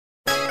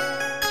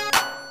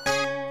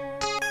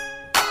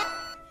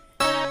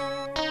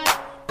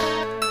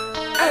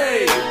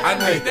I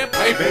need that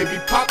paper.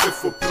 Baby, pop it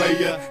for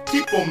player.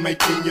 Keep on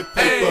making your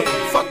paper.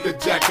 Fuck the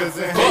jackers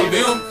and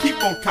haters. Keep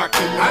on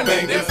cocking your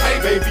bangers.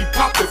 Baby,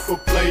 pop it for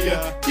player.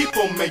 Keep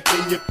on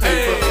making your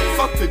paper.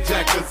 Fuck the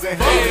jackers and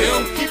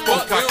haters. Keep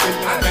on cocking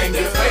your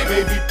bangers.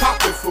 Baby,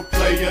 pop it for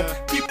player.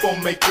 Keep on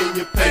making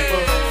your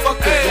paper. Fuck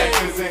the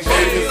jackers and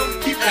haters.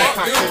 Keep on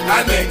cocking your bangers.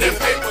 I need that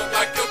paper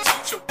like your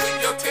teacher when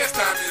your test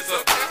time is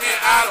up. And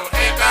I don't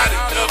have about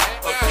enough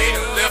of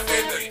getting left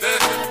in the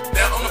dust.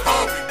 Now I'm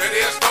hungry, but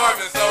they're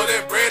starving, so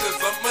that bread is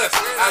a must.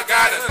 I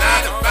got a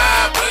 9 to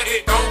 5, but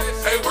it don't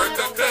pay worth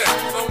the cut.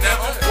 So now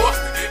I'm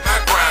forced to get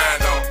my grind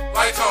on,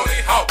 like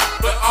Tony Hawk.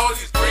 But all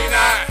these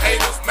green-eyed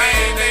haters,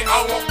 man, they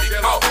all won't be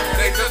caught.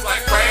 They just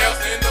like crabs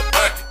in the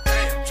bucket,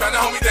 trying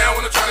to hold me down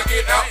when I'm trying to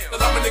get out. A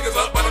lot of niggas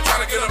up, but I'm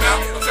trying to get them out.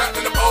 I'm trapped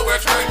in the pole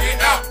where I'm trying to get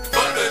out.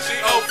 Fuck the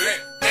G.O.V.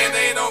 and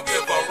they don't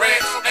give a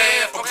rat's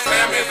ass. Fuck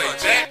Slam as a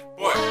jack,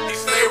 boy, he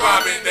stay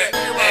robbing that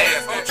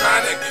ass. I'm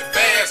trying to get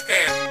fast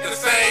cash. The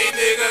same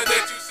nigga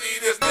that you see,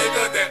 this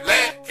nigga that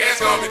lack cash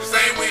gonna be the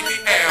same when he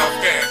have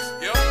cash.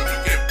 You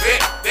can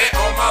bet that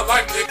on my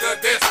life,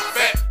 nigga, that's a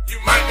fact. You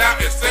might not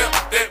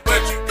accept that,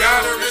 but you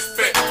gotta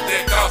respect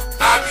that, cause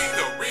I be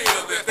the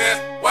realest.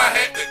 That's why I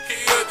had to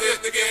kill this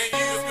nigga, and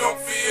you don't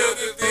feel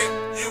this, then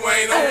you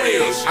ain't no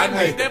real shit. I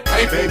need that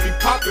paper. Baby,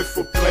 pop it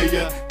for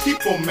player.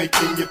 Keep on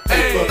making your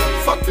paper.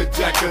 Fuck the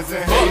jackers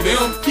and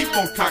haters. Keep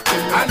on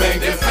cocking your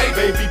bangers.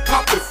 Baby,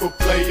 pop it for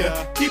player.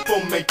 Keep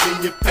on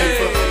making your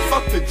paper.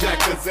 Fuck the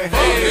jackers and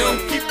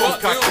haters. Keep on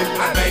cocking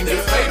your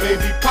bangers.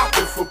 Baby, pop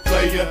it for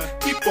player.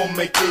 Keep on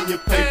making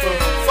your paper.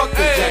 Fuck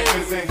the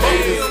jackers and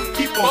haters.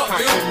 Keep on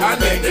cocking your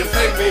bangers.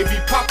 Baby,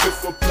 pop it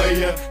for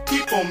player.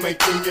 Keep on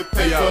making your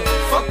paper.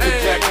 Fuck the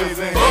jackers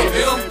and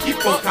haters.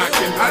 Keep on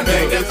cocking your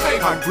bangers.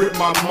 I grip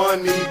my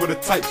money with a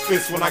tight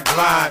fist when I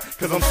glide,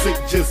 cause I'm sick,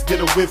 just get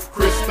a whiff,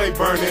 Chris, stay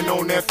burning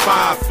on that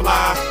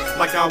firefly.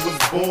 Like I was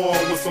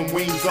born with some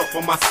wings up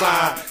on my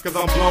side, cause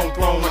I'm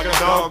blown like a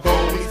dog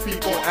bone. These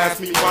people ask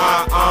me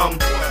why I'm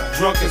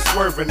drunk and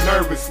swerving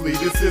nervously.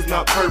 This is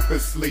not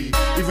purposely.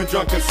 Even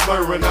drunk and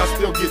slurring, I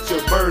still get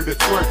your bird to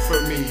twerk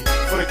for me.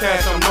 For the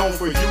cash, I'm known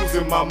for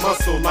using my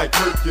muscle like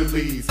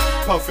Hercules.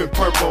 Puffing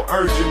purple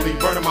urgently,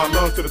 burning my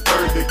lungs to the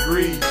 3rd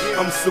degree.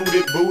 I'm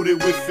suited,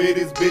 booted with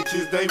fitteds,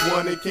 bitches, they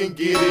want it, can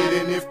get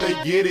it. And if they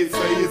get it,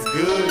 say it's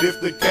good if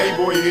the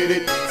K-boy hit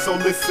it. So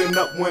listen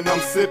up when I'm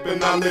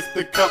sipping, I lift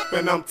the cup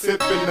and I'm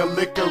tipping the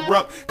liquor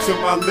up till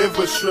my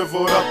liver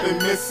shriveled up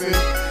and missing.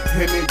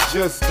 And it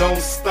just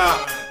don't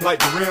stop,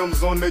 like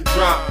rims on the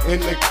drop. In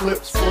the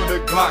clips for the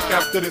Glock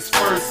after this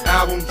first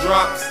album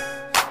drops.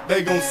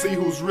 They gon' see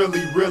who's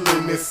really real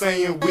in this.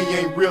 Saying we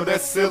ain't real,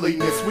 that's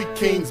silliness. We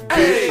kings,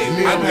 bitch.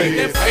 I need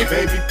that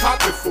paper. Baby,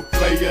 pop it for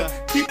player.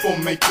 Keep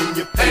on making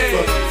your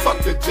paper.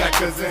 Fuck the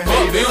jackers and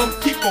haters.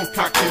 Keep on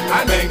cocking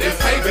your bangers.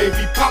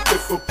 Baby, pop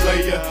it for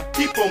player.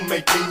 Keep on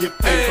making your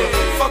paper.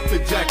 Fuck the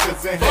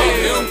jackers and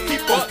haters.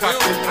 Keep on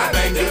cocking your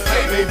bangers.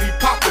 Baby,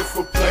 pop it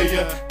for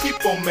player.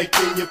 Keep on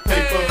making your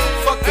paper.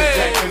 Fuck the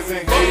jackers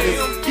and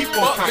haters. Keep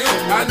on cocking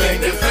your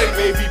bangers.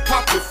 Baby,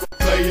 pop it for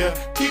player.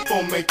 Keep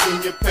on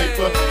making your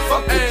paper.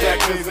 Fuck the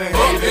jackers and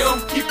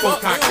haters. Keep on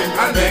cocking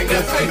your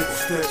bangers.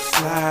 Step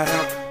slide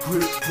out,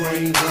 grip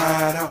grain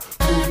ride out,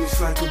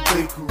 movements like a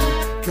bakery.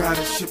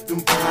 Gotta ship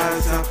them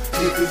pies out.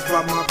 Niggas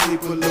buy my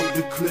paper, load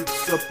the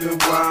clips up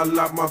and wild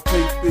out. My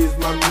paper is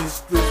my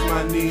mistress,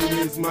 my Nina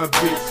is my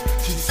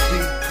bitch. She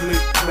speak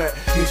click clack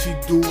and she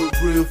do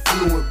it real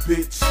fluent,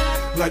 bitch.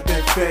 Like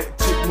that fat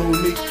chick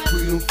Monique,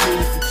 we them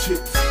fancy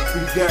chicks.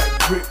 We got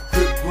grip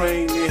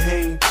grain and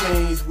hang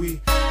chains.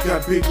 We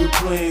got bigger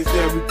plans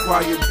that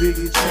require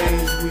bigger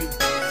chains. We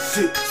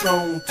sit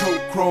throne, toe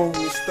chrome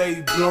and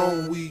stay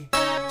blown. We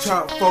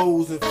chop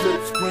foes and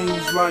flip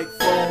screens like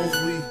phones.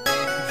 We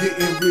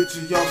getting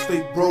richer, y'all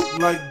stay broke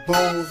like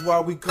bones.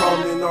 While we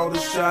calling all the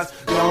shots,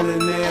 y'all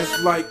in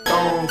ass like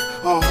thongs.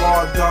 A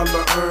hard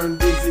dollar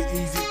earned is an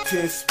easy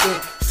 10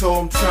 spent. So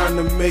I'm trying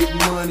to make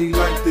money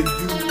like the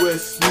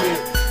U.S.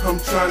 Mint. I'm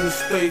trying to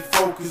stay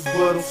focused,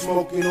 but I'm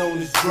smoking on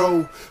this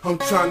dro. I'm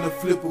trying to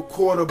flip a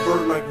quarter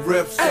bird like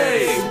reps.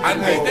 I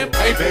need that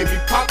paper. Baby,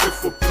 pop it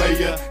for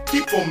player.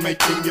 Keep on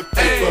making your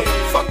paper.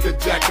 Fuck the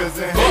jackers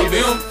and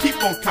haters.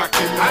 Keep on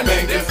cocking your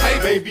bangers.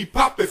 Baby,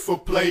 pop it for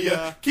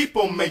player. Keep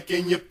on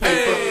making your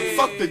paper.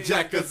 Fuck the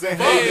jackers and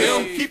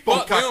haters. Keep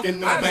on cocking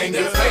the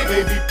bangers.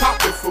 Baby,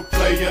 pop it for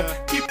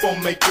player. Keep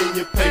on making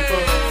your paper.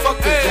 Fuck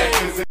the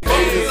jackers and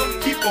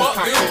haters. Keep on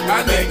cocking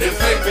the bangers.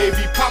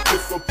 Baby, pop it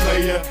for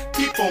player.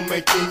 Keep on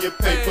making your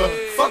paper.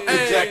 Fuck the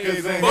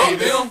jackers and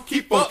haters.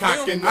 Keep on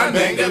cocking the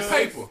bangers.